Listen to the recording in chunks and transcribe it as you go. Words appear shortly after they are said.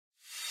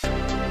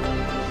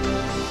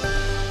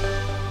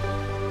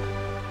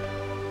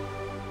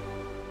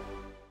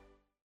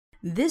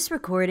This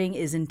recording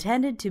is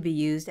intended to be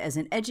used as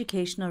an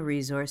educational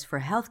resource for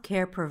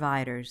healthcare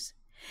providers.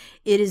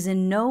 It is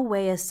in no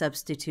way a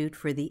substitute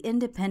for the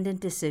independent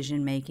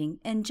decision-making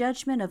and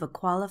judgment of a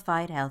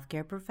qualified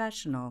healthcare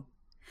professional.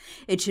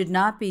 It should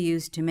not be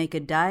used to make a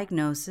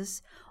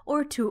diagnosis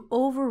or to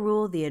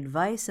overrule the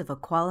advice of a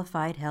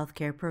qualified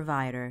healthcare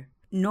provider,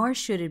 nor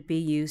should it be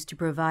used to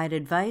provide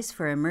advice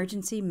for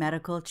emergency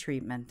medical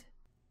treatment.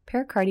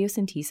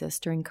 Pericardiocentesis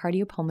during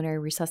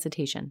cardiopulmonary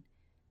resuscitation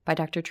by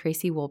Dr.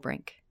 Tracy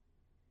Woolbrink.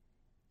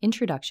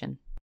 Introduction.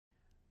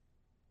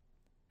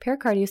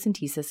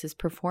 Pericardiocentesis is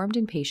performed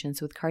in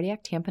patients with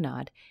cardiac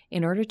tamponade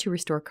in order to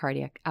restore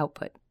cardiac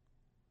output.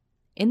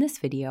 In this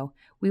video,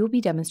 we will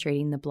be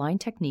demonstrating the blind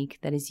technique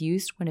that is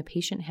used when a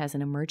patient has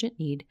an emergent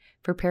need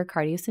for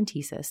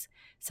pericardiocentesis,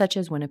 such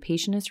as when a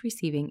patient is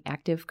receiving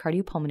active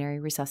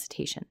cardiopulmonary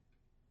resuscitation.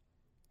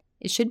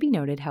 It should be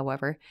noted,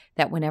 however,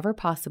 that whenever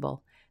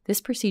possible, this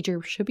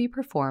procedure should be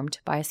performed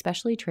by a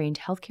specially trained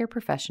healthcare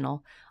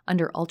professional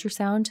under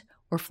ultrasound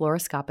or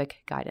fluoroscopic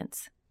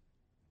guidance.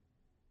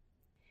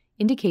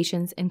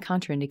 Indications and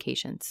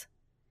contraindications.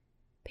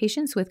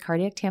 Patients with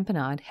cardiac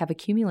tamponade have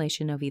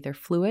accumulation of either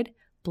fluid,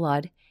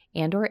 blood,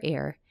 and/or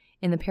air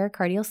in the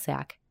pericardial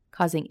sac,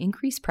 causing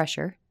increased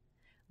pressure,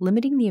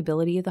 limiting the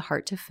ability of the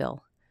heart to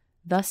fill,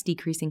 thus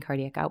decreasing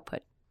cardiac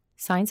output.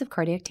 Signs of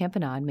cardiac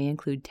tamponade may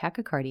include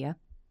tachycardia,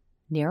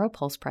 narrow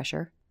pulse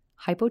pressure,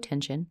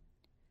 hypotension,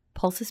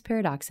 pulsus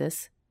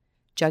paradoxus,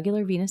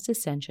 jugular venous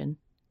distension,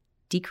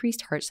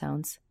 decreased heart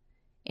sounds,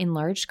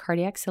 enlarged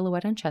cardiac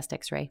silhouette on chest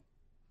X-ray,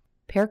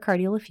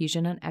 pericardial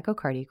effusion on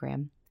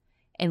echocardiogram,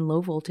 and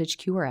low voltage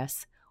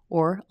QRS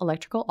or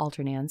electrical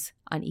alternans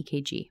on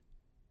EKG.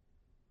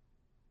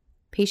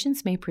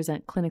 Patients may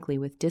present clinically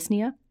with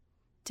dyspnea,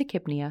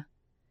 tachypnea,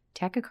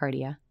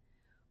 tachycardia,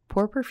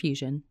 poor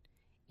perfusion,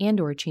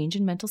 and/or change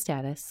in mental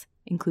status,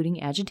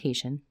 including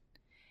agitation,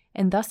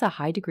 and thus a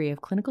high degree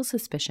of clinical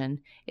suspicion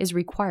is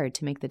required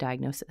to make the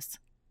diagnosis.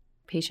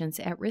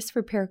 Patients at risk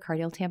for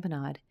pericardial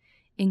tamponade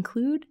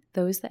include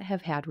those that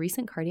have had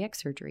recent cardiac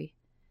surgery,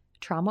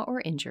 trauma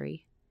or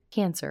injury,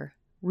 cancer,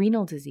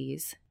 renal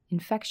disease,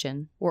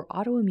 infection, or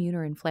autoimmune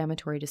or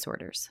inflammatory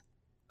disorders.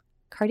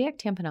 Cardiac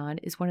tamponade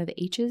is one of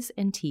the H's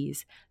and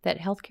T's that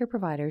healthcare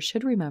providers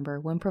should remember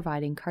when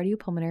providing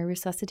cardiopulmonary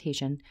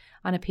resuscitation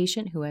on a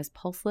patient who has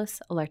pulseless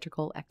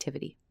electrical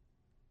activity.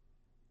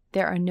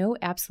 There are no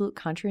absolute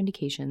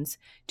contraindications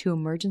to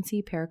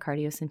emergency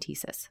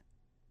pericardiocentesis.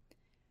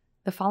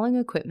 The following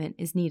equipment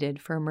is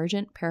needed for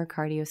emergent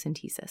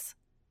pericardiocentesis.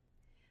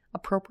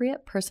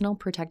 Appropriate personal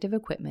protective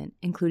equipment,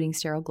 including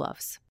sterile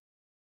gloves.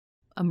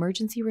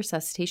 Emergency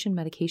resuscitation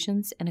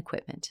medications and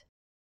equipment.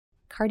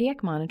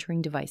 Cardiac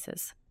monitoring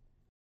devices.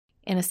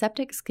 An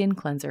aseptic skin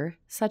cleanser,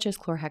 such as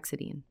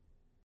chlorhexidine.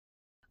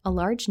 A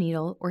large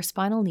needle or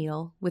spinal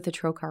needle with the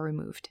trocar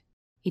removed.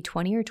 A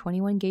 20 or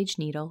 21 gauge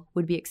needle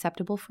would be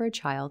acceptable for a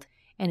child,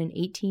 and an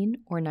 18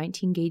 or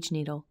 19 gauge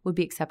needle would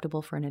be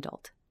acceptable for an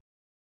adult.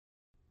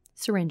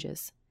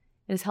 Syringes.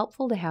 It is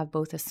helpful to have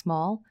both a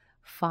small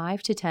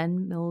 5 to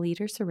 10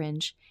 milliliter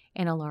syringe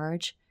and a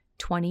large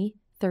 20,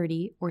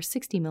 30, or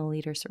 60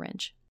 milliliter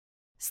syringe.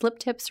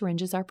 Slip-tip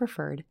syringes are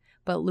preferred,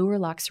 but luer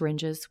lock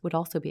syringes would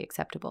also be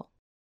acceptable.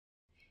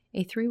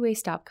 A 3-way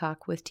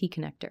stopcock with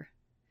T-connector.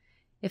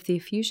 If the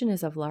effusion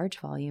is of large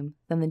volume,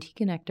 then the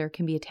T-connector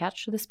can be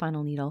attached to the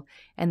spinal needle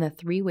and the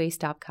 3-way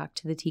stopcock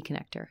to the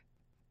T-connector.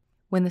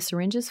 When the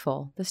syringe is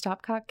full, the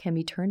stopcock can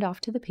be turned off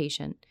to the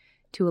patient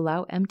to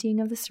allow emptying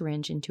of the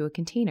syringe into a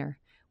container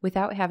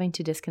without having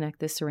to disconnect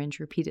the syringe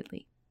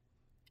repeatedly.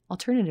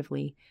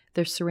 Alternatively,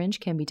 the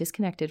syringe can be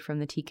disconnected from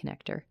the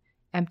T-connector,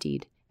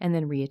 emptied, and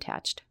then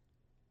reattached.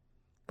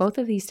 Both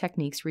of these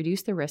techniques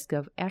reduce the risk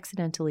of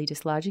accidentally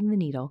dislodging the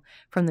needle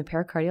from the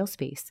pericardial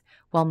space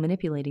while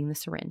manipulating the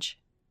syringe.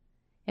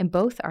 And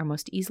both are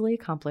most easily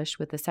accomplished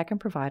with the second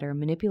provider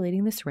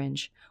manipulating the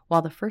syringe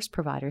while the first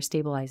provider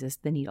stabilizes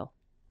the needle.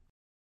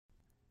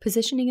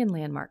 Positioning and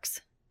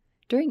landmarks.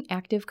 During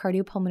active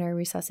cardiopulmonary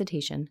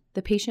resuscitation,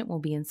 the patient will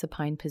be in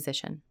supine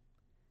position.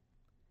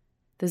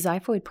 The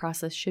xiphoid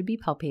process should be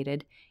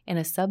palpated, and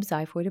a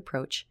subxiphoid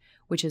approach,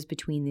 which is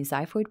between the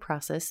xiphoid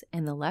process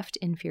and the left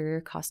inferior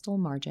costal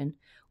margin,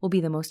 will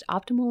be the most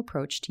optimal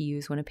approach to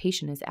use when a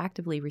patient is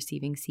actively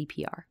receiving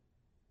CPR.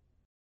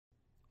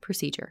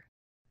 Procedure.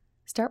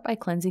 Start by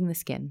cleansing the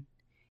skin.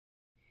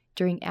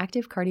 During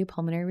active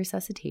cardiopulmonary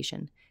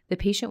resuscitation, the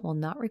patient will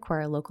not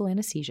require local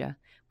anesthesia,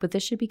 but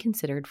this should be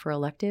considered for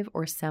elective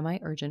or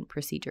semi-urgent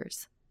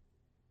procedures.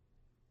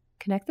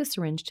 Connect the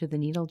syringe to the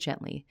needle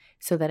gently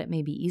so that it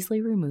may be easily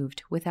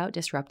removed without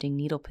disrupting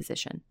needle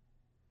position.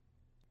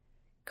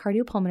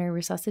 Cardiopulmonary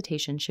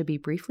resuscitation should be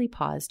briefly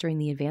paused during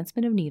the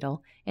advancement of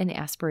needle and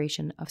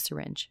aspiration of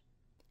syringe.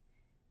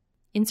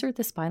 Insert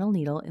the spinal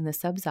needle in the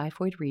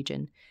subxiphoid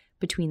region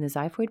between the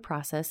xiphoid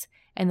process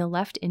and the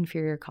left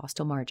inferior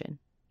costal margin.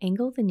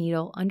 Angle the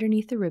needle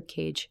underneath the rib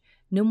cage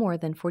no more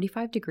than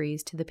 45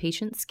 degrees to the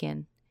patient's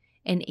skin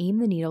and aim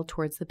the needle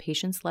towards the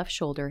patient's left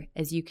shoulder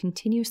as you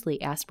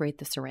continuously aspirate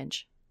the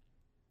syringe.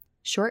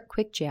 Short,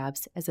 quick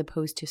jabs, as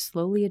opposed to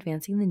slowly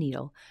advancing the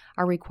needle,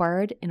 are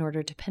required in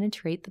order to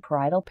penetrate the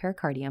parietal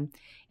pericardium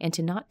and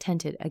to not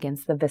tent it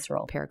against the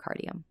visceral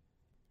pericardium.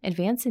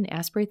 Advance and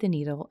aspirate the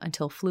needle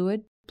until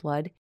fluid,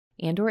 blood,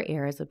 and/or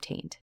air is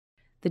obtained.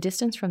 The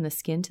distance from the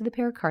skin to the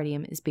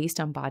pericardium is based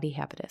on body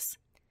habitus.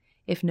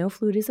 If no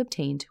fluid is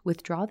obtained,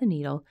 withdraw the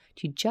needle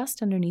to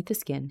just underneath the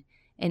skin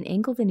and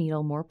angle the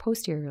needle more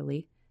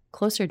posteriorly,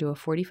 closer to a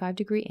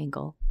 45-degree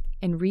angle,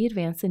 and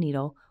re-advance the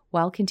needle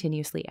while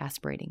continuously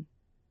aspirating.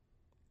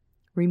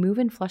 Remove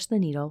and flush the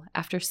needle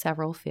after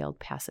several failed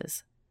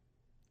passes.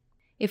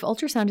 If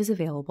ultrasound is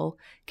available,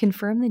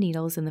 confirm the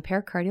needle is in the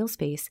pericardial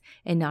space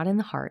and not in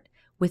the heart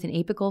with an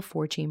apical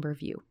 4-chamber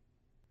view.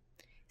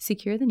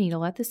 Secure the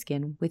needle at the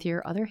skin with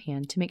your other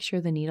hand to make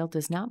sure the needle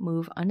does not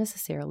move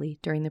unnecessarily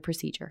during the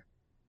procedure.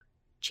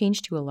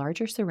 Change to a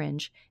larger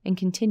syringe and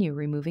continue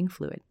removing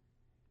fluid.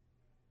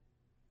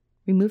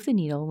 Remove the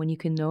needle when you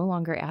can no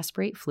longer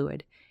aspirate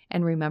fluid,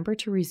 and remember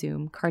to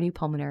resume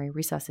cardiopulmonary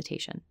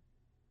resuscitation.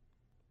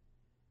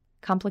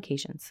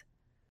 Complications.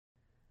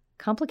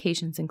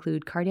 Complications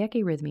include cardiac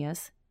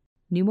arrhythmias,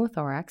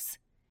 pneumothorax,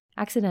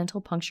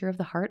 accidental puncture of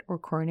the heart or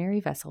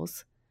coronary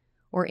vessels,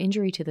 or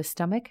injury to the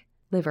stomach,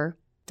 liver,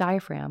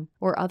 diaphragm,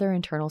 or other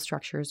internal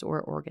structures or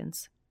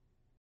organs.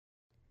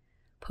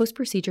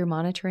 Post-procedure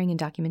monitoring and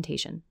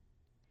documentation.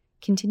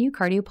 Continue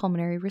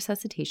cardiopulmonary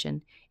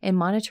resuscitation and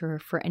monitor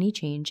for any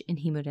change in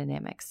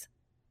hemodynamics.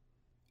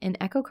 An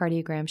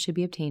echocardiogram should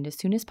be obtained as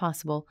soon as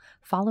possible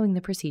following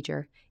the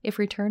procedure if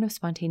return of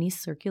spontaneous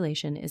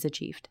circulation is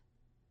achieved.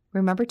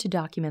 Remember to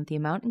document the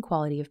amount and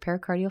quality of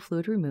pericardial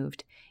fluid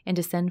removed and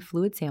to send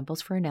fluid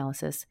samples for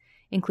analysis,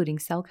 including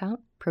cell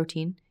count,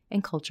 protein,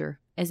 and culture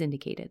as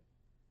indicated.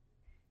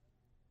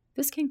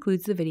 This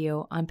concludes the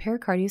video on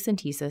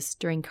pericardiocentesis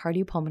during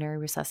cardiopulmonary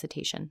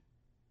resuscitation.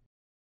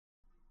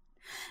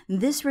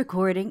 This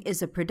recording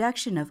is a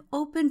production of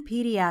Open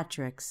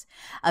Pediatrics,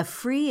 a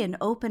free and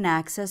open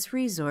access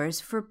resource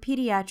for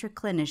pediatric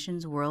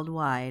clinicians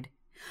worldwide.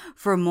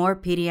 For more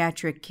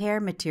pediatric care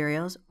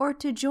materials or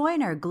to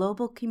join our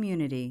global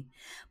community,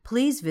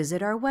 please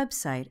visit our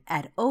website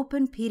at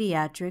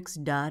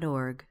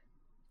openpediatrics.org.